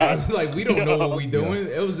I was like, we don't know what we doing.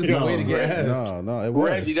 It was just a way to get ass. No, it was.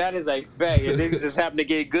 Reggie, that is a fact. And niggas just happen to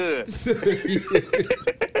get good.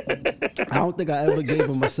 I don't think I ever gave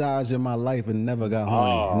a massage in my life and never got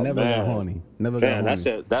horny. Got horny.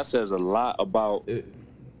 That says a lot about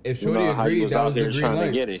if Shorty agreed, that was the green light.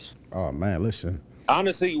 To get it. Oh man, listen.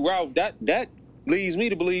 Honestly, Ralph, that leads me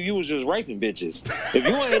to believe you was just raping bitches. If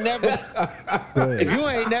you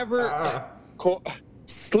ain't never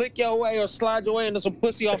slick your way or slide your way into some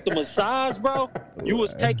pussy off the massage, bro, you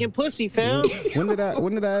was taking pussy, fam. When did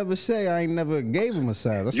I ever say I ain't never gave a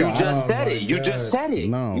massage? You just said it. You just said it.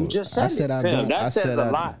 No, you just said I said it. I Fam, don't. that says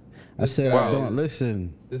a lot. I said I don't.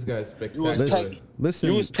 Listen. This guy's spectacular. Listen.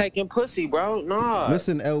 You was taking pussy, bro. Nah.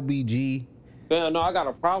 Listen, LBG. Fam, no, I got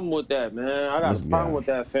a problem with that, man. I got a problem with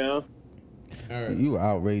that, fam. All right. You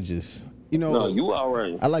outrageous. You know. No, you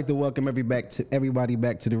outrageous. I like to welcome everybody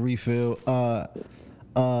back to the refill.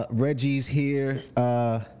 Reggie's here.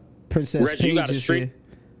 Princess Reggie, Paige is here.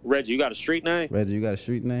 Reggie, you got a street name? Reggie, you got a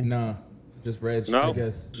street name? No, just Reg. No? I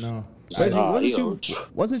guess no. Reggie,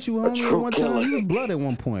 wasn't you homie at one time? He was blood at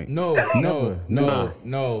one point. No.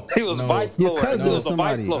 He was vice lord. Your cousin He was a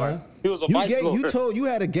vice lord. He was a vice lord. You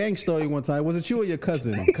had a gang story one time. Was it you or your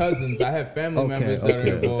cousin? Cousins. I have family members that are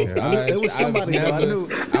involved. It was somebody. I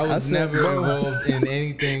was never involved in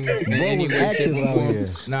anything in any way, shape, or form.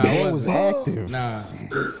 Nah, I was active. Nah.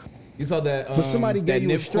 You saw that. But somebody gave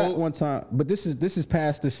you a strap quote? one time. But this is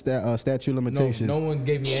past the statute of limitations. No one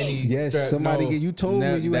gave me any. Yes, strap. somebody gave you told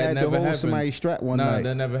me you had to hold happened. somebody's strap one night. Nah,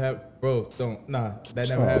 that never happened, bro. That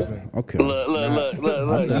never happened. Okay. Look.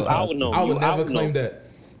 I would know. I would never claim that.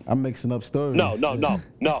 I'm mixing up stories. No. No,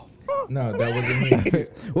 that wasn't me.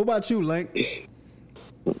 What about you, Link?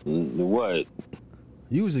 What?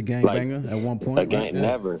 You was a gangbanger at one point.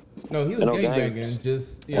 Never. No, he was gangbanging.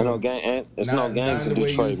 Just no gangs in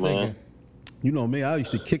Detroit, man. You know me, I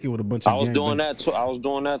used to kick it with a bunch of. I was doing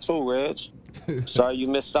that too, Reg. Sorry you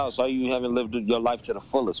missed out. Sorry you haven't lived your life to the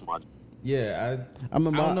fullest, man. Yeah, I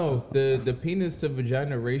don't know. The penis to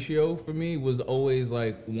vagina ratio for me was always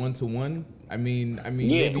like 1 to 1. I mean, yeah,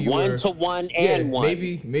 maybe 1 to 1 and 1.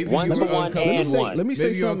 Maybe 1 you to were 1 and 1. Let me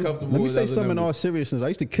say something in all numbers. seriousness. I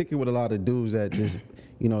used to kick it with a lot of dudes that just,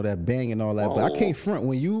 that bang and all that. But I can't front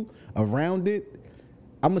when you around it.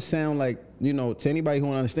 I'ma sound like, to anybody who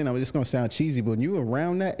don't understand, it's gonna sound cheesy, but when you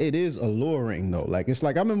around that, it is alluring though. Like it's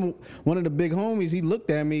like I remember one of the big homies, he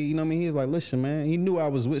looked at me, he was like, listen, man, he knew I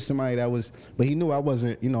was with somebody but he knew I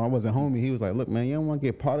wasn't homie. He was like, look, man, you don't wanna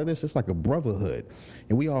get part of this? It's like a brotherhood.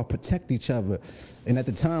 And we all protect each other. And at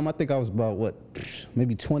the time, I think I was about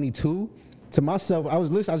maybe 22. To myself, I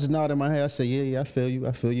just nodded my head. I said, yeah, I feel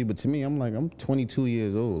you. But to me, I'm like, I'm 22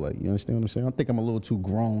 years old. Like, you understand what I'm saying? I think I'm a little too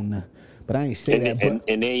grown. But I ain't say that.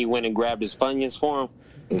 And then you went and grabbed his Funyuns for him?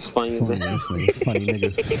 His Funyuns. Funny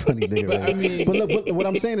nigga. But I mean, but what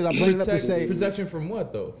I'm saying is I bring it up to say. Protection from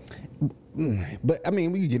what, though? But I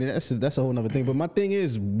mean, we can get it. That's a whole nother thing. But my thing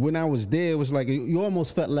is, when I was there, it was like you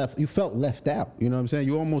almost felt left. You felt left out. You know what I'm saying?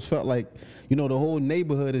 You almost felt like, the whole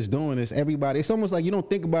neighborhood is doing this. Everybody. It's almost like you don't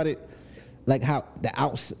think about it. Like how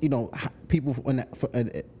people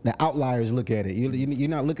the outliers look at it. You're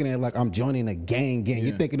not looking at it like I'm joining a gang. Yeah.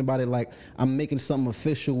 You're thinking about it like I'm making something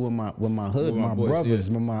official with my hood, with my boys, brothers,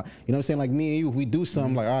 with my. You know what I'm saying? Like me and you, if we do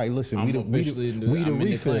something, like all right, listen, we the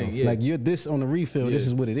refill. Like you're this on the refill. Yeah. This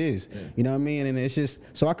is what it is. Yeah. You know what I mean? And it's just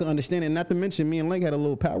so I can understand it. Not to mention, me and Link had a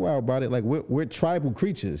little powwow about it. Like we're tribal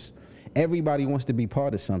creatures. Everybody wants to be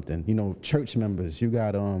part of something. Church members. You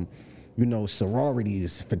got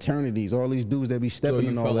sororities, fraternities, all these dudes that be stepping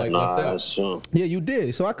and all that. Yeah, you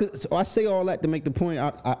did. So I say all that to make the point.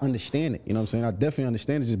 I understand it. You know what I'm saying? I definitely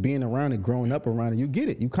understand it. Just being around it, growing up around it, you get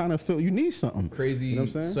it. You kind of feel you need something. Crazy. You know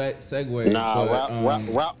what I'm saying? Segue.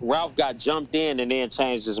 Nah, Ralph got jumped in and then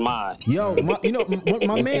changed his mind. Yo,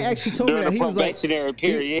 my man actually told me that he was like,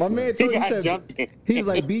 period. My man told me he was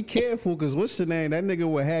like, be careful, because what's the name? That nigga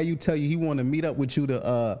will have you tell you he want to meet up with you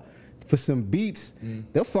to for some beats.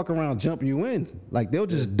 They'll fuck around, jump you in. Like they'll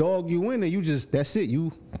just dog you in, and that's it.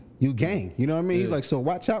 You gang. You know what I mean? He's like, so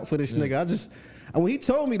watch out for this nigga. And when he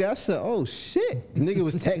told me that, I said, oh shit. The nigga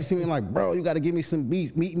was texting me like, bro, you got to give me some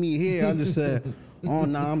beats. Meet me here. I just said, oh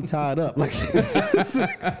nah, I'm tied up. Like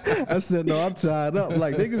I said, no, I'm tied up.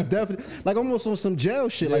 Like niggas definitely like almost on some jail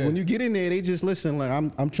shit. Like when you get in there, they just listen. Like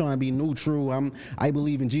I'm trying to be neutral. I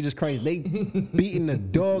believe in Jesus Christ. They beating the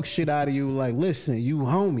dog shit out of you. Like listen, you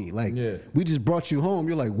homie. Like we just brought you home.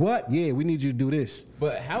 You're like, what? Yeah, we need you to do this.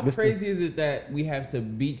 But how crazy is it that we have to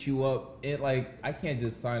beat you up? I can't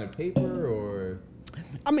just sign a paper or.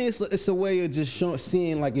 I mean, it's a way of just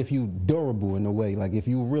seeing like if you durable in a way, like if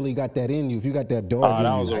you really got that in you, if you got that dog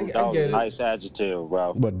in you. That was a nice adjective,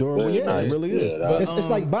 bro. But durable, Very yeah, nice. it really is. Yeah, it's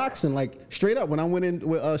like boxing, like straight up. When I went in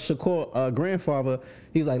with Shakur, grandfather,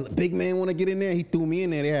 he's like, big man want to get in there. He threw me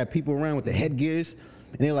in there. They had people around with the headgears.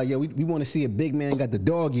 And they're like, yo, we want to see a big man got the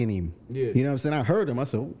dog in him. Yeah. You know what I'm saying? I heard him. I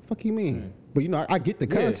said, what the fuck you mean? Right. But, you know, I get the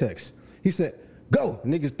context. He said, go.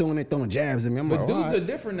 Niggas throwing jabs at me. I'm but like, dudes are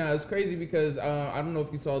different now. It's crazy because I don't know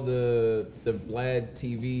if you saw the Vlad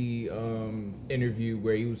TV interview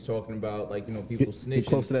where he was talking about, like, you know, people snitching. You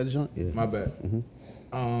close to that joint? Yeah. My bad.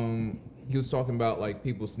 Mm-hmm. He was talking about, like,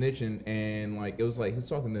 people snitching, and, like, it was like he was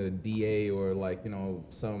talking to a DA or, like, you know,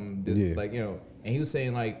 like, you know, and he was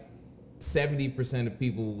saying, like, 70% of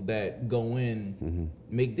people that go in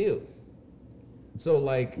make deals. So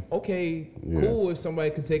like, okay, cool if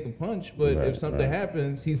somebody could take a punch, but if something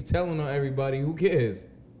happens, he's telling on everybody. Who cares?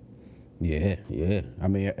 Yeah. I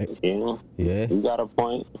mean, yeah. You got a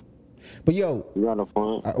point. But yo, you got a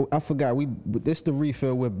point. I forgot this the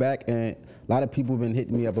refill. We're back, and a lot of people have been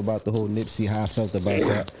hitting me up about the whole Nipsey, how I felt about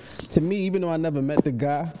that. To me, even though I never met the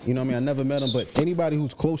guy, you know what I mean, I never met him, but anybody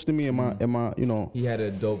who's close to me in my, you know, he had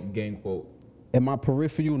a dope gang quote. And my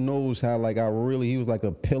peripheral knows how, like, he was like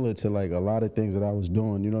a pillar to like a lot of things that I was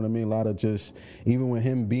doing. You know what I mean? A lot of just, even with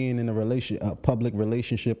him being in a public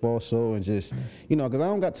relationship also, and just, you know, because I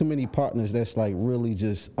don't got too many partners that's like really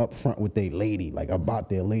just upfront with their lady, like about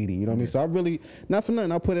their lady. You know what I mean? So I really, not for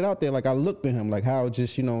nothing, I put it out there. Like I looked at him, like how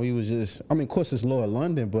just, you know, he was just, I mean, of course it's Lord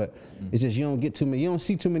London, but it's just, you don't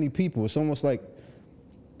see too many people. It's almost like,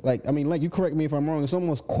 I mean, like, you correct me if I'm wrong, it's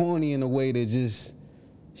almost corny in a way to just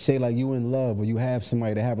say like you in love or you have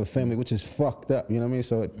somebody to have a family, which is fucked up, you know what I mean?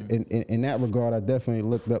 So in that regard, I definitely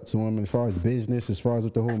looked up to him. And as far as business, as far as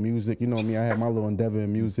with the whole music, you know me, I had my little endeavor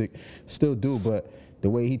in music, still do, but the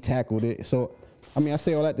way he tackled it. So, I mean, I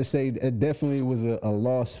say all that to say it definitely was a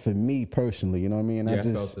loss for me personally, you know what I mean? And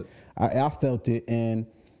I felt it. And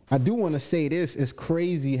I do want to say this, it's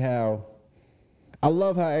crazy how, I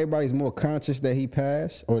love how everybody's more conscious that he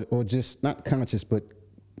passed, or just not conscious, but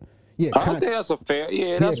I don't think that's a fair.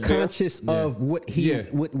 Yeah, that's conscious of what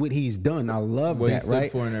what he's done. I love what that, he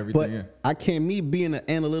stood for and everything. But I can't. Me being an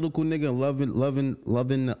analytical nigga,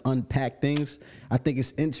 loving to unpack things. I think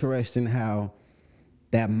it's interesting how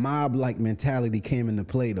that mob-like mentality came into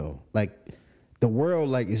play, though. Like the world,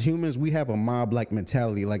 like as humans, we have a mob-like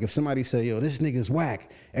mentality. Like if somebody say, "Yo, this nigga's whack,"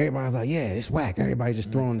 everybody's like, "Yeah, it's whack." Everybody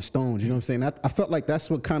just throwing the stones. You know what I'm saying? I felt like that's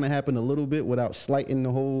what kind of happened a little bit without slighting the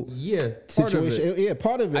whole situation.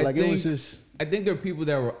 Part of it. It was just. I think there are people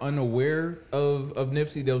that were unaware of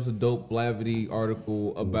Nipsey. There was a dope Blavity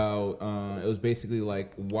article about. It was basically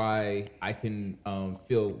like why I can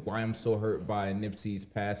feel why I'm so hurt by Nipsey's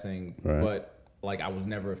passing, but. Like I was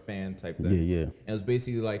never a fan type thing. Yeah. And it was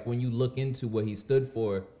basically like when you look into what he stood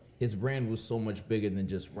for, his brand was so much bigger than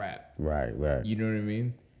just rap. Right. You know what I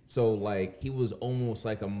mean? So like he was almost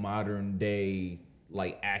like a modern day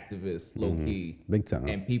like activist, low key, big time.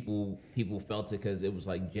 And people felt it because it was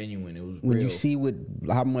like genuine. It was when real. You see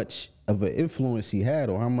how much of an influence he had,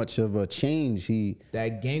 or how much of a change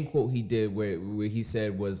that gang quote he did where he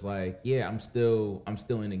said was like, yeah, I'm still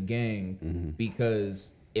in a gang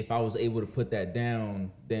because. If I was able to put that down,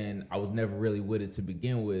 then I was never really with it to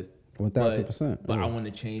begin with. 1,000%. But I want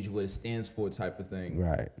to change what it stands for, type of thing.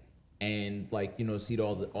 Right. And like see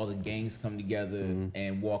all the gangs come together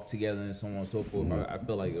and walk together and so on and so forth. I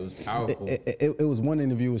feel like it was powerful. It was one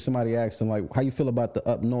interview where somebody asked him like, "How you feel about the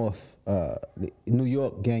up north, the New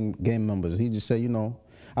York gang members?" He just said, you know,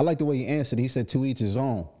 I like the way he answered. He said, "To each his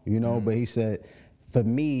own," you know. But he said. For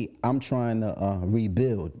me, I'm trying to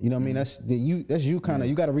rebuild. You know what I mean? That's you kind of,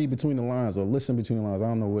 you got to read between the lines or listen between the lines. I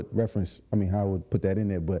don't know what reference, how I would put that in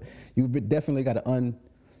there, but you definitely got to,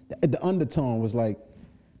 the undertone was like,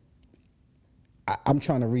 I'm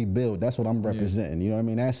trying to rebuild. That's what I'm representing. You know what I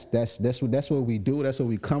mean? That's what we do. That's where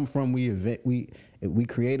we come from. We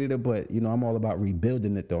created it, but you know, I'm all about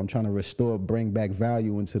rebuilding it though. I'm trying to restore, bring back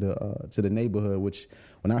value into the neighborhood, which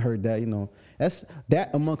when I heard that, you know, that's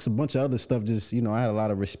that amongst a bunch of other stuff, just, you know, I had a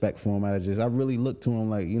lot of respect for him. I really looked to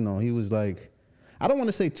him like, you know, he was like, I don't want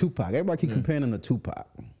to say Tupac. Everybody keep comparing him to Tupac.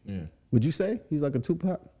 Yeah. Would you say he's like a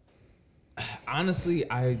Tupac? Honestly,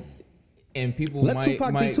 and people let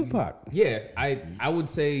Tupac be Tupac. Yeah, I would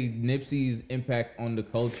say Nipsey's impact on the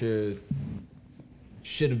culture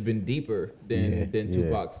should have been deeper than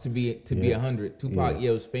Tupac's. To be 100, Tupac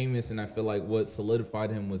was famous, and I feel like what solidified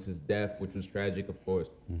him was his death, which was tragic, of course.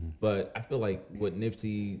 But I feel like what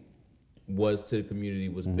Nipsey was to the community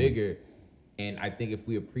was bigger, and I think if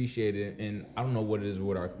we appreciate it, and I don't know what it is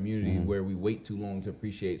with our community where we wait too long to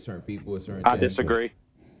appreciate certain people or certain things. I disagree.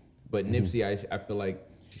 But Nipsey, I feel like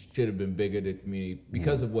should have been bigger to the community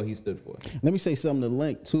because of what he stood for. Let me say something to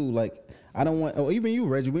Link too. Like I don't want, or even you,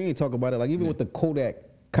 Reggie. We ain't talk about it. Like even with the Kodak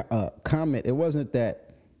comment, it wasn't that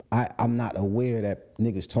I'm not aware that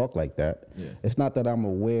niggas talk like that. Yeah. It's not that I'm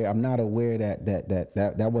aware. I'm not aware that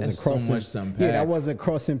wasn't That's crossing. So much that wasn't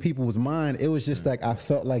crossing people's mind. It was just like I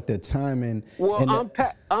felt like the timing. Well,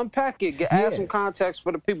 unpack it. Add some context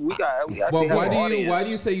for the people. We well, why do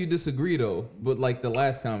you say you disagree though? But like the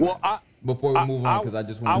last comment. Well, before we move on, because I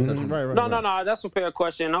just want to touch on it. No. That's a fair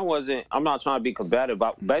question. I'm not trying to be combative.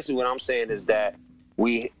 But basically, what I'm saying is that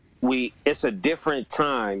it's a different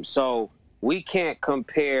time, so we can't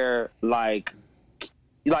compare like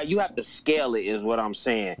you have to scale it. Is what I'm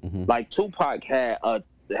saying. Like Tupac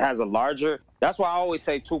has a larger. That's why I always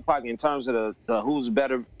say Tupac in terms of the who's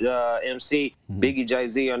better MC, Biggie,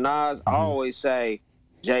 Jay-Z, or Nas. I always say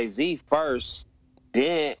Jay-Z first,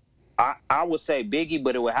 then. I would say Biggie,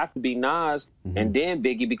 but it would have to be Nas and then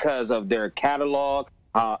Biggie because of their catalog,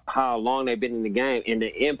 how long they've been in the game, and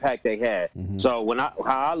the impact they had. So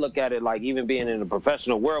how I look at it, like even being in the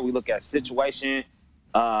professional world, we look at situation,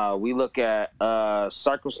 we look at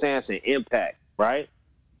circumstance and impact, right?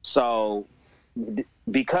 So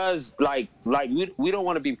because like we don't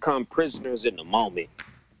want to become prisoners in the moment.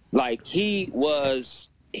 Like he was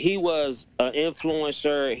an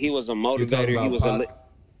influencer, he was a motivator, he was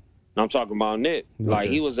I'm talking about Nip. Okay. Like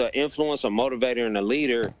he was an influencer, motivator, and a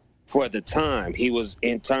leader for the time. He was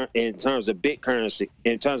in terms of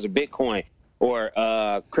Bitcoin, or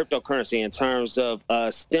cryptocurrency, in terms of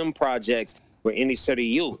STEM projects for any city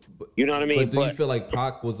youth. You know what I mean? But do you feel like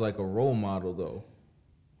Pac was like a role model though?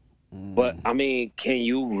 But I mean, can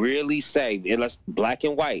you really say, unless black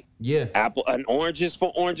and white? Yeah. An oranges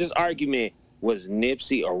for oranges argument. Was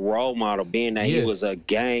Nipsey a role model, being that he was a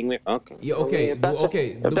gang? Okay. Yeah. Okay.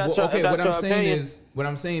 What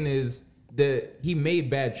I'm saying is that he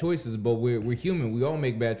made bad choices, but we're human. We all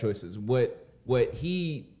make bad choices. What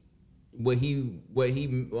he meant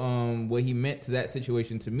to that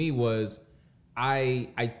situation to me was, I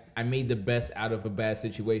made the best out of a bad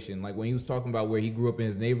situation. Like when he was talking about where he grew up in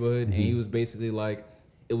his neighborhood, and he was basically like,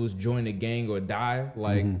 it was join a gang or die.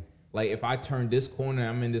 Like if I turn this corner,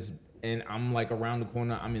 I'm in this. And I'm like around the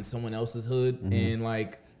corner, I'm in someone else's hood, and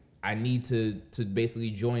like I need to basically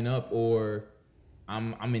join up, or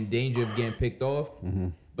I'm in danger of getting picked off.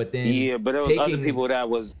 But then but there was other people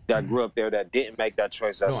that grew up there that didn't make that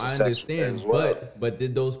choice. No, I understand. As well. But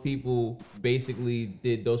did those people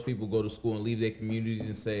go to school and leave their communities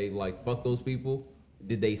and say like fuck those people?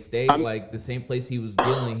 Did they stay? Like the same place he was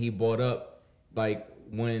dealing, he bought up like.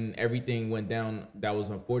 When everything went down, that was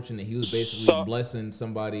unfortunate. He was basically blessing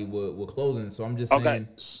somebody with clothing. So I'm just saying,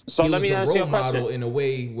 so he let was me a ask you role a question. model in a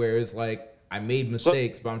way where it's like I made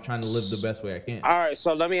mistakes, but I'm trying to live the best way I can. All right,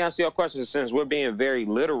 so let me ask you a question. Since we're being very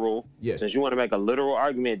literal, since you want to make a literal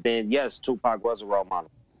argument, then yes, Tupac was a role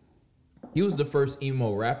model. He was the first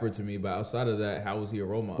emo rapper to me, but outside of that, how was he a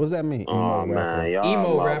role model? What does that mean? Emo rapper. Man,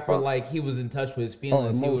 emo rapper, like he was in touch with his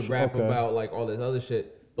feelings. He would rap about like all this other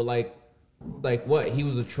shit, but like what? He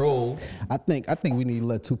was a troll. I think we need to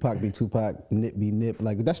let Tupac be Tupac, Nip be Nip.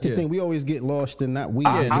 Like that's the thing. We always get lost in that.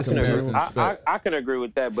 I can agree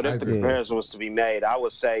with that. But if the comparison was to be made, I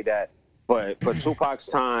would say that for Tupac's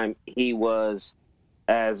time, he was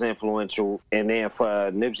as influential, and then for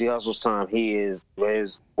Nipsey Hussle's time, he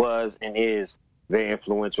was and is very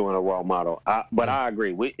influential and a role model. But I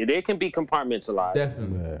agree. It can be compartmentalized.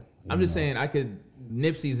 Definitely. I'm just saying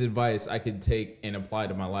Nipsey's advice I could take and apply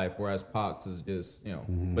to my life, whereas Pac's is just,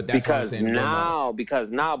 but that's because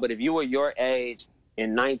now, but if you were your age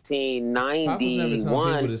in 1991, Pac was never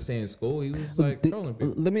telling people to stay in school. He was like trolling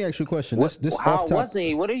people. Let me ask you a question. How wasn't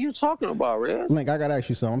he? What are you talking about, Red? Link, I gotta ask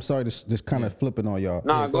you something. I'm sorry, this kind of flipping on y'all.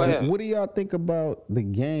 Nah, go ahead. What do y'all think about the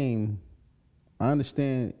game? I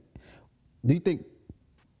understand. Do you think?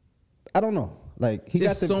 I don't know. Like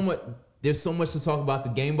There's so much to talk about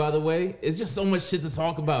the game, by the way. It's just so much shit to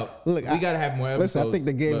talk about. Look, we got to have more episodes. Listen, I think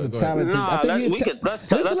the game's a talented... I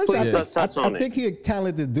think he's a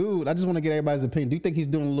talented dude. I just want to get everybody's opinion. Do you think he's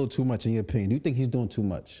doing a little too much in your opinion? Do you think he's doing too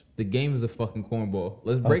much? The game is a fucking cornball.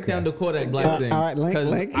 Let's break down the Kodak Black thing. All right,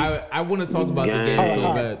 Link. I want to talk about the game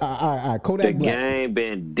so bad. All right. Kodak Black. The game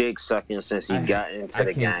been dick sucking since he got into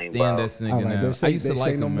the game, I can't stand that nigga now. I used to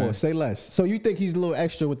like him, man. Say less. So you think he's a little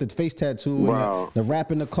extra with the face tattoo and the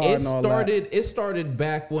rap in the car and all that? It started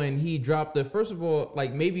back when he dropped first of all,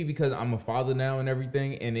 like maybe because I'm a father now and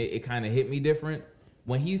everything, and it kind of hit me different.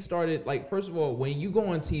 When he started, like, first of all, when you go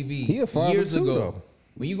on TV years ago,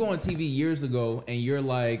 when you go on TV years ago and you're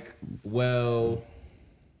like, well,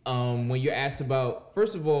 when you're asked about,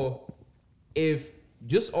 first of all, if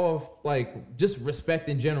just off like just respect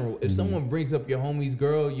in general. If someone brings up your homie's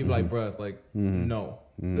girl, you're like, bruh, like no,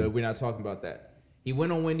 we're not talking about that. He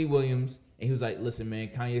went on Wendy Williams and he was like, listen, man,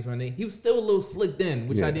 Kanye's my name. He was still a little slicked in,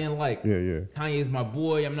 which I didn't like. Kanye's my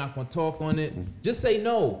boy. I'm not gonna talk on it. Just say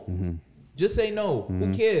no. Just say no.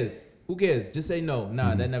 Who cares? Who cares? Just say no.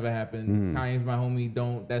 Nah, that never happened. Kanye's my homie.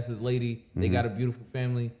 Don't. That's his lady. They got a beautiful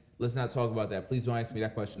family. Let's not talk about that. Please don't ask me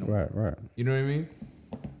that question. Right. You know what I mean?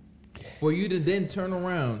 For you to then turn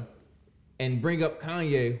around and bring up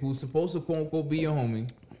Kanye, who's supposed to quote unquote be your homie,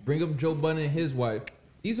 bring up Joe Budden and his wife.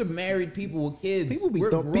 These are married people with kids. People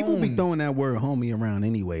be throwing that word homie around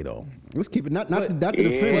anyway, though. Let's keep it not to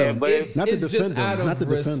defend them, not to defend them, not to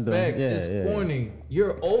defend them. It's corny.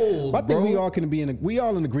 You're old. I think we all can be we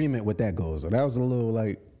all in agreement with that goes. So that was a little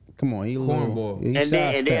like, come on, you little and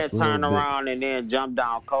then turn around and then jump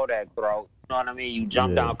down Kodak throat. You know what I mean? You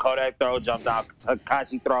jump down Kodak throat, jump down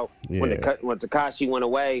Tekashi throat. When Tekashi went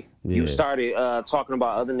away, you started talking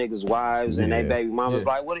about other niggas' wives and they baby mamas.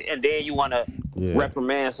 Like, what? And then you want to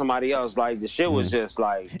reprimand somebody else. Like, the shit was just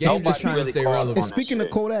like nobody trying really to stay called relevant. on Speaking that of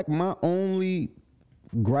shit. Kodak, my only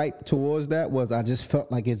gripe towards that was I just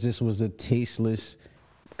felt like it just was a tasteless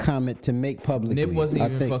comment to make publicly. Nip wasn't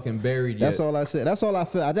even fucking buried yet. That's all I said. That's all I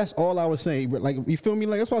feel. That's all I was saying. Like, you feel me?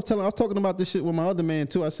 Like, that's what I was telling. I was talking about this shit with my other man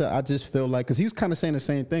too. I said, I just feel like, because he was kind of saying the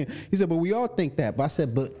same thing. He said, but we all think that. But I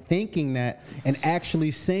said, but thinking that and actually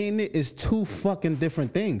saying it is two fucking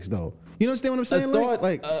different things, though. You understand what I'm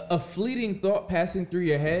saying? A fleeting thought passing through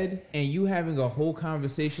your head, and you having a whole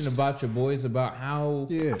conversation about your boys about how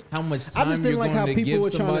much time I just didn't like how people were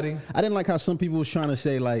somebody. I didn't like how some people was trying to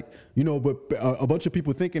say, like, you know, but a bunch of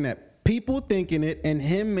people thinking that. People thinking it and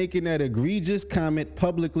him making that egregious comment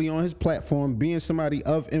publicly on his platform, being somebody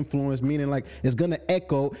of influence, meaning like it's gonna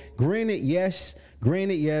echo. Granted, yes,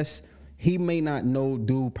 he may not know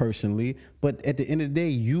dude personally, but at the end of the day,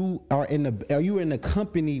 you are in the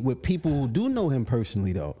company with people who do know him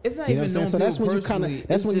personally, though. It's not you know even what I'm saying? So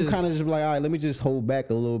that's when you kind of just like, all right, let me just hold back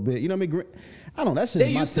a little bit. You know what I mean? I don't know. That's just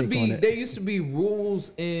my take on it. There used to be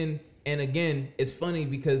rules in, and again, it's funny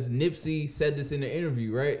because Nipsey said this in the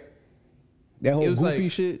interview, right? That whole goofy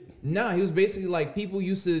shit? Nah, he was basically like, people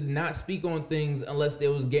used to not speak on things unless they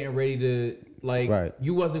was getting ready to, like,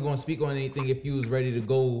 you wasn't going to speak on anything if you was ready to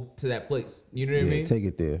go to that place. You know what I mean? Take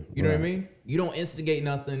it there. You know what I mean? You don't instigate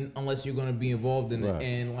nothing unless you're going to be involved in it.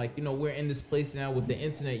 And, like, you know, we're in this place now with the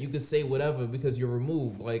internet. You can say whatever because you're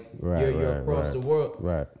removed. Like, you're across the world.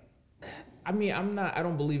 Right. I mean, I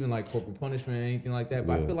don't believe in like corporal punishment or anything like that,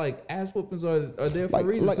 but I feel like ass whoopings are there for a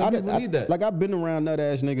reason. Some people need that. Like, I've been around nut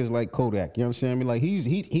ass niggas like Kodak. You know what I'm saying? I mean, like,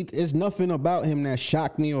 it's nothing about him that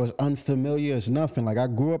shocked me or is unfamiliar. It's nothing. Like, I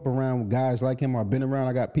grew up around guys like him. I've been around.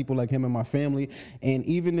 I got people like him in my family. And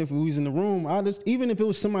even if we was in the room, even if it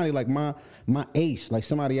was somebody like my ace, like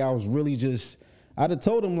somebody I was really just. I'd have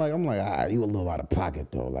told him, like, I'm like, you a little out of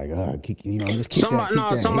pocket though, like, you know, just keep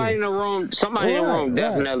that. Somebody in the room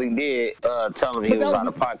definitely did tell him he was out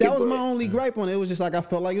of pocket. That was my only gripe on it. It was just like I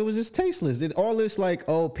felt like it was just tasteless. All this like,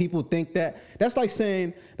 oh, people think that. That's like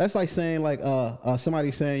saying like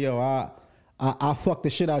somebody saying, yo, I fuck the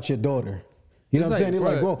shit out your daughter. You know what I'm saying? They're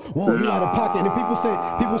like, whoa, you out of pocket. And then people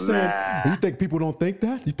saying, you think people don't think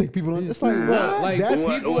that? You think people don't? It's like, what? Like, that's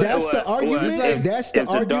the argument. That's the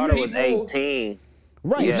argument. The daughter was 18.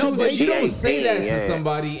 Right. Yeah, she was 18. You don't say that to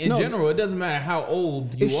somebody in general. It doesn't matter how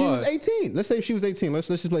old you are. If she was 18, let's say if she was 18. Let's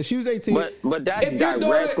just play. She was 18. But that's if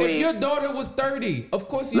your daughter was 30, of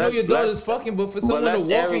course you know your daughter's fucking. But for someone to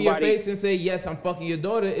walk in your face and say, "Yes, I'm fucking your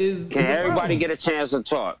daughter," is can everybody get a chance to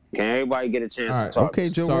talk? Can everybody get a chance to talk? Okay,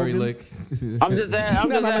 Joe. Sorry, Rogan. Lick. I'm just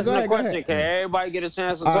asking a question. Can everybody get a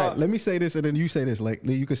chance to talk? All right, let me say this, and then you say this. Like,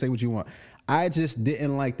 you can say what you want. I just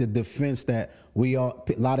didn't like the defense that a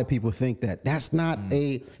lot of people think that. That's not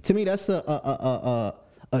to me, that's a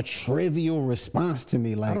trivial response to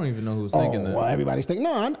me. Like, I don't even know who's thinking that. Well, everybody's thinking.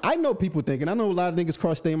 No, I know people thinking. I know a lot of niggas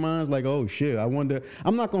cross their minds like, oh shit, I wonder.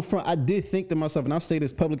 I'm not gonna front. I did think to myself, and I'll say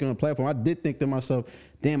this publicly on the platform. I did think to myself,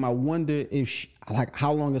 damn, I wonder if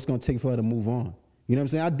how long it's gonna take for her to move on. You know what I'm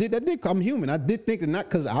saying? I did. I'm human. I did think that, not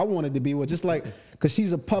because I wanted to be with, just like because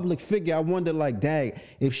she's a public figure. I wonder, like, dang,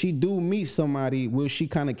 if she do meet somebody, will she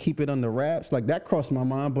kind of keep it under wraps? Like, that crossed my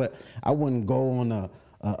mind, but I wouldn't go on a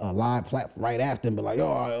live platform right after and be like,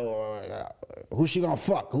 who's she gonna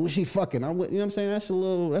fuck? Who's she fucking? You know what I'm saying?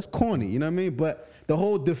 That's corny. You know what I mean? But the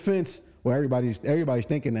whole defense, where everybody's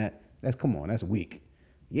thinking that's weak.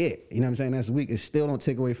 Yeah, you know what I'm saying? That's weak. It still don't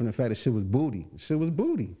take away from the fact that shit was booty. Shit was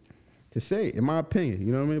booty. To say it, in my opinion,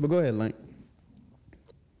 you know what I mean? But go ahead, Link.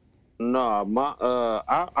 No,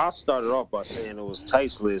 I started off by saying it was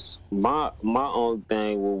tasteless. My own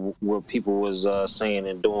thing, what people was saying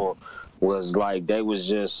and doing, was like they was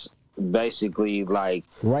just basically like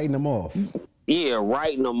writing them off. Yeah,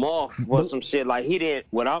 writing them off for some shit. Like he didn't.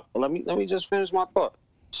 Without let me just finish my thought.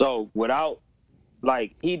 So without,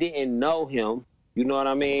 like, he didn't know him. You know what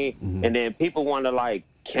I mean? Mm-hmm. And then people want to like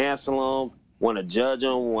cancel him, want to judge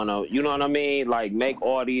him, want to, you know what I mean? Like make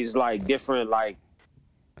all these like different like,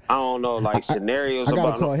 I don't know, like scenarios. I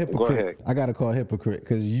gotta call hypocrite. I gotta call hypocrite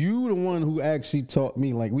because you the one who actually taught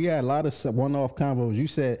me. Like we had a lot of one-off convos. You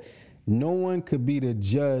said no one could be the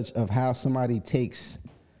judge of how somebody takes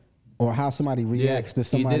or how somebody reacts to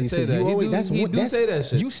somebody. He did say that. Say that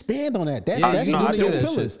shit. You stand on that. That's one of your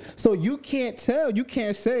pillars. So you can't tell. You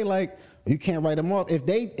can't say like. You can't write them off. If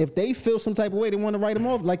they feel some type of way, they want to write them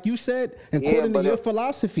off. Like you said, according to your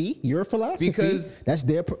philosophy, because that's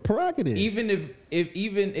their prerogative. Even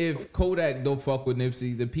if Kodak don't fuck with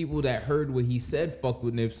Nipsey, the people that heard what he said fuck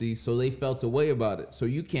with Nipsey, so they felt a way about it. So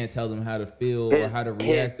you can't tell them how to feel or how to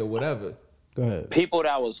react or whatever. Go ahead. People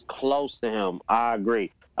that was close to him, I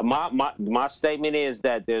agree. My statement is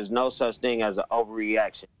that there's no such thing as an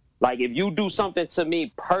overreaction. Like if you do something to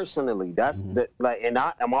me personally, that's and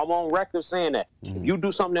I'm on record saying that. If you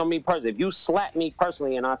do something on me personally, if you slap me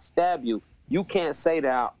personally and I stab you, you can't say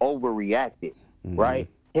that I overreacted, right?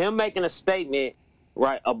 Him making a statement,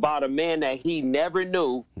 right, about a man that he never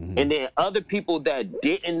knew, and then other people that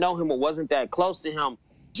didn't know him or wasn't that close to him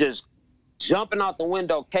just jumping out the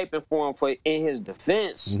window, caping for him in his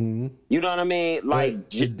defense. You know what I mean? Like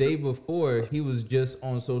the day before, he was just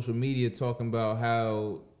on social media talking about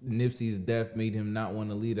how Nipsey's death made him not want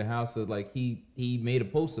to leave the house. So like he made a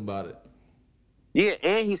post about it. Yeah,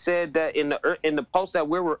 and he said that in the post that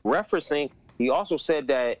we're referencing, he also said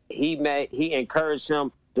that he encouraged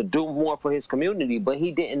him to do more for his community, but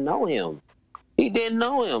he didn't know him. He didn't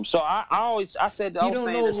know him. So I said you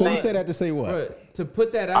don't know. So you said that to say what? But to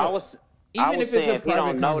put that out. Even if it's a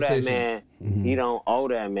private conversation, he don't owe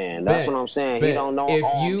that man. That's what I'm saying. He don't know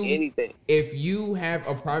anything. If you have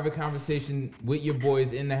a private conversation with your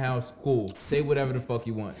boys in the house, cool. Say whatever the fuck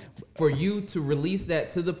you want. For you to release that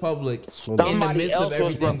to the public in the midst of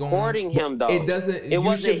everything going on, him, though. It doesn't.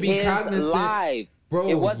 You should be cognizant. Live. Bro,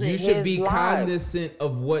 you should be cognizant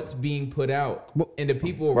of what's being put out and the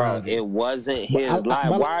people around you. It wasn't his life.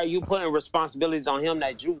 Why are you putting responsibilities on him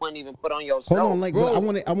that you wouldn't even put on yourself? Hold on, like, bro, I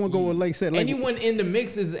want to go with like said. Like, anyone in the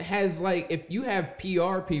mix has like, if you have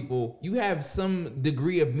PR people, you have some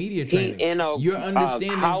degree of media training. He in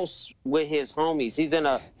a house with his homies. He's in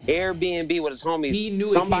a Airbnb with his homies. He knew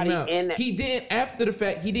somebody it came out. He didn't, after the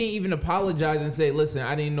fact, he didn't even apologize and say, "Listen,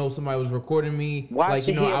 I didn't know somebody was recording me." Why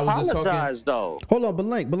should he apologize though? Hold on,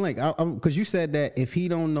 but because you said that if he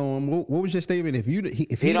don't know him, what was your statement? If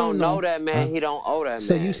he don't know that man, he don't owe that man.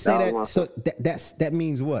 So you say that. So that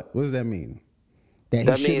means what? What does that mean?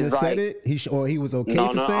 That he shouldn't have said it. He was okay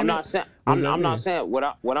for saying it. I'm not saying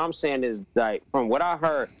what I'm saying is like from what I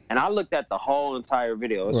heard, and I looked at the whole entire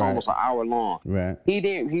video. It's almost an hour long. Right.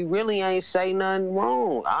 He really ain't say nothing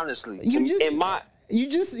wrong. Honestly,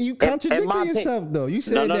 you contradicted yourself though. You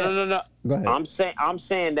said no. Go ahead. I'm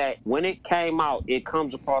saying that when it came out, it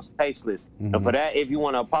comes across tasteless. And for that, if you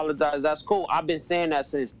want to apologize, that's cool. I've been saying that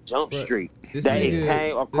since Jump Street. It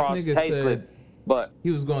came across tasteless. But he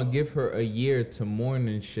was gonna give her a year to mourn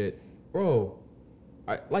and shit, bro.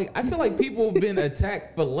 I feel like people have been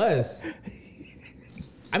attacked for less.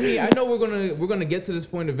 I mean, I know we're gonna get to this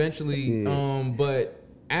point eventually, but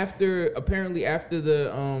after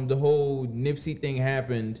the whole Nipsey thing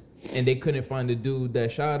happened and they couldn't find the dude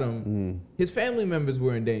that shot him, his family members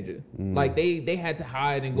were in danger. Like they had to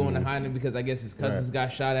hide and go into hiding because I guess his cousins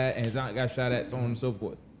got shot at and his aunt got shot at, so on and so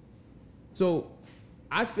forth. So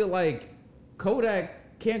I feel like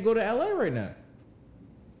Kodak can't go to LA right now.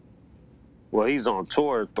 Well, he's on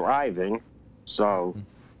tour thriving, so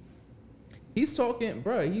he's talking,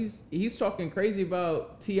 bro. He's talking crazy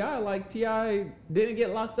about T.I. Like T.I. didn't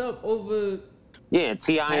get locked up over. Yeah,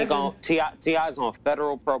 T.I. ain't going. T.I.'s on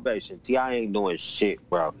federal probation. T.I. ain't doing shit,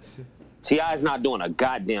 bro. T.I.'s not doing a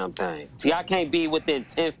goddamn thing. T.I. can't be within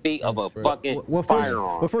 10 feet of a fucking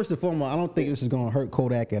firearm. Well, first and foremost, I don't think this is going to hurt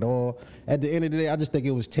Kodak at all. At the end of the day, I just think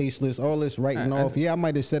it was tasteless. All this writing off. Yeah, I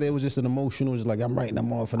might have said it was just an emotional, just like I'm writing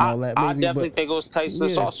them off and all that. I definitely think it was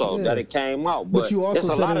tasteless that it came out. But you also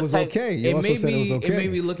said it was okay. It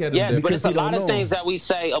made me look at it. Yes, but it's a lot of things that we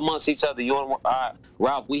say amongst each other.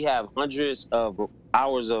 Ralph, we have hundreds of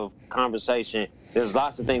hours of conversation. There's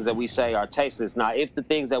lots of things that we say are tasteless. Now, if the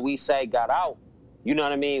things that we say got out, you know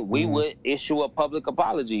what I mean, we would issue a public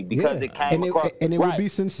apology because it came across. And it would be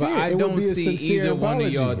sincere. But I it don't would be a see sincere either apology. one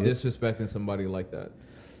of y'all disrespecting somebody like that.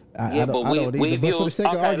 I don't either. But for the sake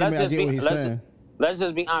of argument, I get what he's saying. Let's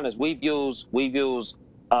just be honest. We've used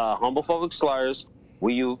homophobic slurs.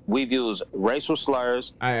 We've used racial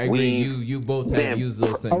slurs. I agree. You both have used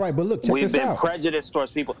those things. All right, but look, check this out. We've been prejudiced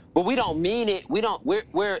towards people, but we don't mean it.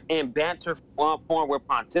 We're in banter form. We're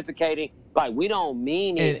pontificating. Like, we don't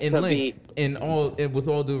mean it to be. And with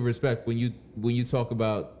all due respect, when you talk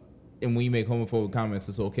about and when you make homophobic comments,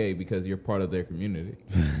 it's okay because you're part of their community.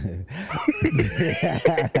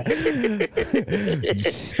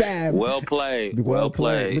 Stab. Well played. Well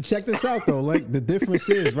played. But check this out, though. Like, the difference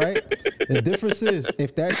is, right? The difference is,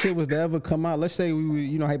 if that shit was to ever come out, let's say we were,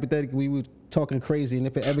 you know, hypothetically, we were talking crazy, and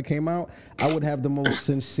if it ever came out, I would have the most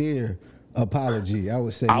sincere apology. I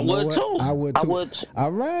would say, I would too. I would too.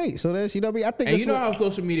 All right. So that's, you know what I mean? I think. And you know how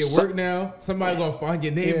social media work now? Somebody gonna find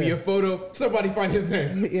your name in your photo. Somebody find his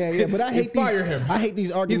name. Yeah. But I hate fire him. I hate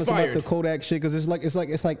these arguments about the Kodak shit because it's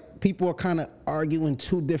like people are kind of arguing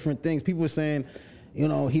two different things. People are saying, you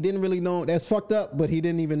know, he didn't really know. That's fucked up, but he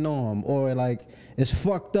didn't even know him, or like it's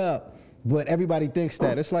fucked up. But everybody thinks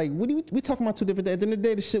that. It's like, we talking about two different things. At the end of the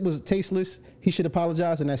day, the shit was tasteless. He should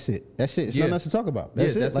apologize, and that's it. That's it. It's nothing else to talk about.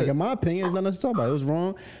 That's it. Like, in my opinion, it's nothing else to talk about. It was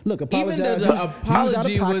wrong. Look, apologize. Even though the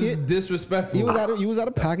apology was disrespectful. You was out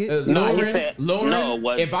of pocket. Lauren,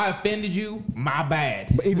 if I offended you, my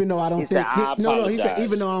bad. But even though I don't think... He said,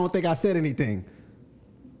 even though I don't think I said anything.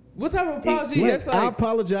 What type of apology? I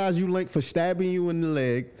apologize, you, Link, for stabbing you in the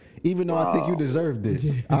leg. Even though I think you deserved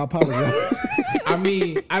it, I apologize. I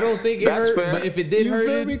mean, I don't think it hurt, but if it did hurt, you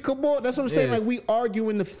feel me? Come on, that's what I'm saying. Like, we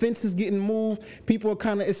arguing, the fence is getting moved. People are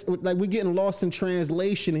kind of, it's like we're getting lost in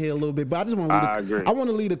translation here a little bit. But I just want to I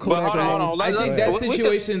want to leave the Kodak alone. I think that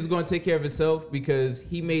situation is going to take care of itself because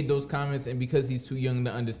he made those comments, and because he's too young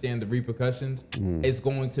to understand the repercussions, it's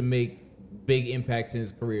going to make big impacts in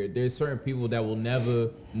his career. There's certain people that will never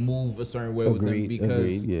move a certain way with him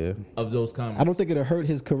because of those comments. I don't think it'll hurt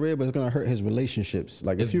his career, but it's gonna hurt his relationships.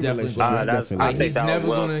 Like, a few relationships. He's never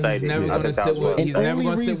gonna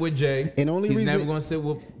sit with Jay. And only he's never gonna sit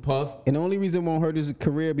with Puff. And the only reason it won't hurt his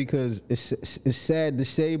career because it's sad to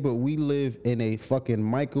say, but we live in a fucking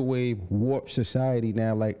microwave warped society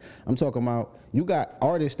now. Like, I'm talking about, you got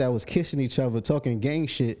artists that was kissing each other, talking gang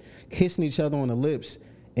shit, kissing each other on the lips,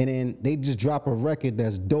 and then they just drop a record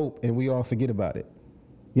that's dope, and we all forget about it.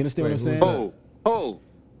 You understand what I'm saying? Oh.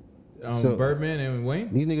 Birdman and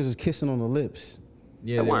Wayne? These niggas was kissing on the lips.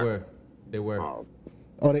 Yeah, they were.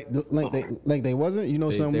 Oh, they wasn't? You know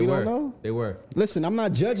something we don't know? They were. Listen, I'm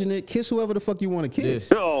not judging it. Kiss whoever the fuck you want to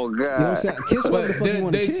kiss. Oh, God. You know what I'm saying? Kiss whoever the fuck you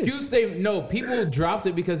want to kiss. People dropped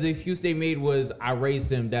it because the excuse they made was, I raised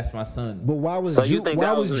him, that's my son. But why was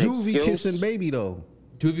Juvie kissing Baby, though?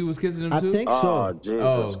 Juvie was kissing him too? I think so. Oh,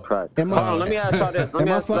 Jesus Christ. Hold on, let me ask y'all this. Am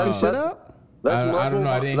I fucking shit up? I don't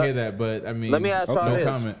know. I didn't hear that, but I mean, let me ask y'all this.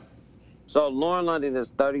 No comment. So Lauren London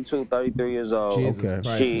is 32, 33 years old. Jesus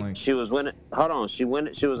Christ, she was winning. Hold on, she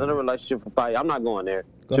was in a relationship for 5 years. I'm not going there.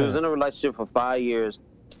 She was in a relationship for 5 years.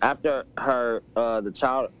 After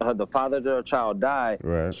the father of her child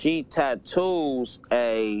died, she tattoos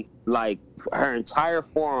her entire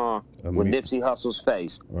forearm with Nipsey Hussle's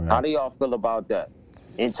face. How do y'all feel about that?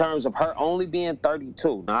 In terms of her only being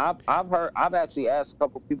 32. Now, I've actually asked a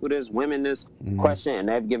couple people women this question, and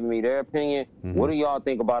they've given me their opinion. What do y'all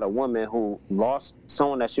think about a woman who lost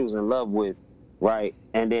someone that she was in love with, right,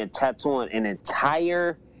 and then tattooing an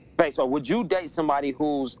entire face? Or would you date somebody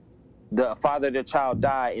who's the father of their child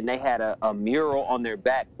died and they had a mural on their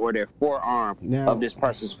back or their forearm of this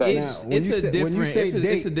person's face? It's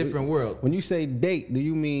a different world. When you say date, do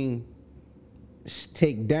you mean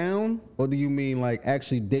take down, or do you mean like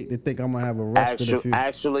actually date to think I'm gonna have a rest of the future?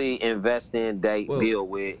 Actually invest in, date, build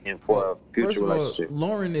with, and for a future relationship.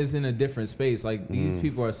 Lauren is in a different space. Like, these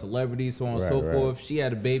people are celebrities, so on and so forth. She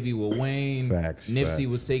had a baby with Wayne. Nipsey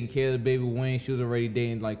was taking care of the baby with Wayne. She was already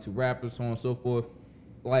dating like 2 rappers, so on and so forth.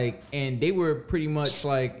 Like, and they were pretty much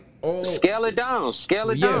like all scale it down.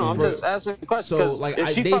 I'm just asking the question. So like, if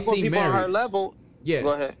she they fuck with seem people married on her level,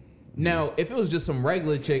 go ahead. Now, if it was just some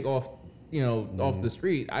regular chick off the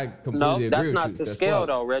street, I completely agree with you. No, that's not to scale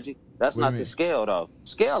though, Reggie. That's not to scale though.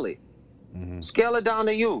 Scale it. Scale it down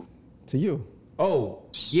to you. To you. Oh,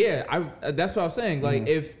 yeah. That's what I'm saying. Like,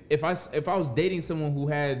 if I was dating someone who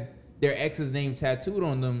had their ex's name tattooed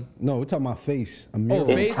on them. No, we're talking about face. A mural.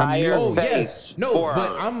 Oh, face? Face. Yes. No,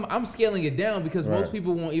 but I'm scaling it down because most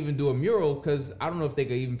people won't even do a mural because I don't know if they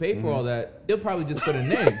could even pay for all that. They'll probably just put a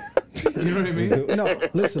name. You know what I mean? No,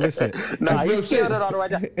 listen. Nah, he killed it all the way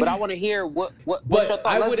down. But I want to hear what's your But thought?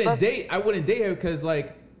 I wouldn't date her because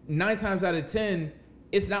like 9 times out of 10,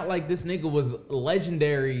 it's not like this nigga was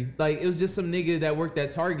legendary. Like it was just some nigga that worked at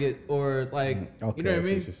Target or like you know what I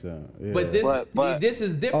mean. Yeah. But this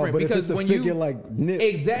is different because when you like Nip,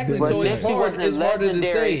 exactly, but so it's harder to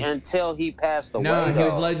say until he passed away. Nah, he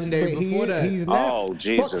was legendary before that. He's now. Oh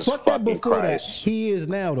Jesus! Fuck that before Christ. that. He is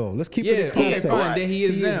now though. Let's keep it in context. Okay, fine. Then he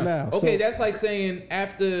is now. Okay, So, that's like saying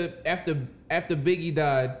after Biggie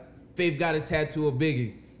died, Faith got a tattoo of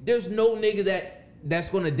Biggie. There's no nigga that's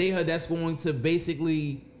going to date her that's going to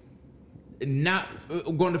basically not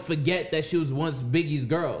going to forget that she was once Biggie's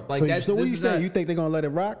girl. Like so what you saying? You think they're going to let it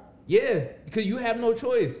rock? Yeah, because you have no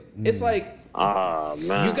choice. It's like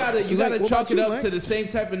man. you gotta chalk it up to the Lance? same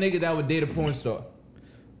type of nigga that would date a porn star.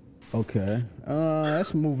 Okay,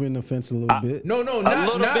 that's moving the fence a little bit. No, a little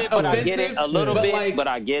not bit, but offensive. I get it. A little but bit, like, but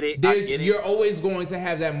I get it. You're always going to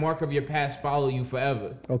have that mark of your past follow you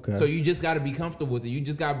forever. Okay. So you just got to be comfortable with it. You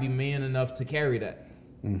just got to be man enough to carry that.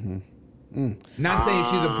 Not saying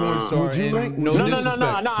she's a porn star. Would you rank? No.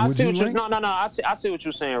 I see what you. rank? I see what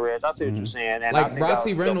you're saying, Reg. I see what you're saying. And I Like think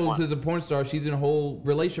Roxy that was a good Reynolds point. is a porn star. She's in a whole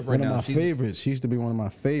relationship right One now. of my favorites. She used to be one of my Yeah,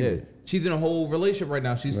 favorites. she's in a whole relationship right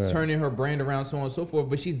now. She's turning her brand around, so on and so forth.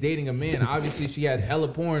 But she's dating a man. Obviously, she has hella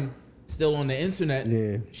porn still on the internet.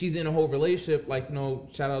 Yeah. She's in a whole relationship. Like,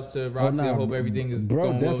 shout outs to Roxy. I hope everything is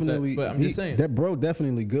going well with that. But I'm just saying. That bro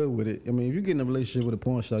definitely good with it. I mean, if you get in a relationship with a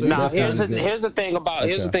porn star, Now here's the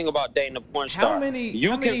thing about dating a porn star. How many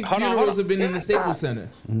funerals have been in the Staples Center?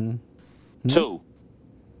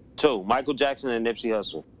 Two. Michael Jackson and Nipsey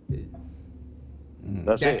Hussle.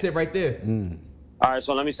 That's it right there. All right,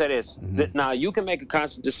 so let me say this. Now, you can make a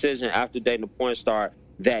conscious decision after dating a porn star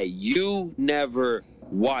that you never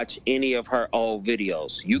watch any of her old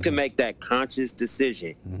videos. You can make that conscious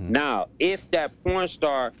decision. Now, if that porn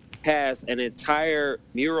star has an entire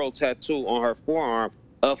mural tattoo on her forearm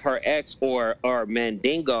of her ex or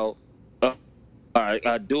Mandingo,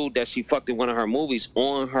 a dude that she fucked in one of her movies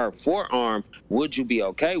on her forearm, would you be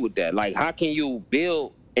okay with that? Like, how can you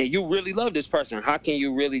build, and you really love this person, how can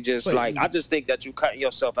you really just, I just think that you cutting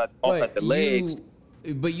yourself off at the legs.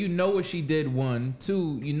 But you know what she did, 1.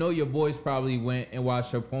 2, your boys probably went and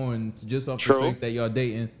watched her porn just off the strength that y'all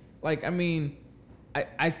dating. Like, I mean,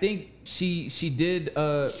 I think she did,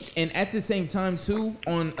 and at the same time, too,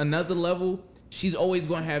 on another level, she's always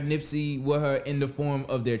going to have Nipsey with her in the form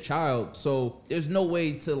of their child. So there's no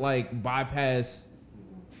way to, like, bypass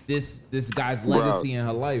this guy's legacy in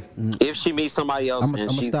her life. If she meets somebody else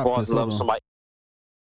and she falls in love with somebody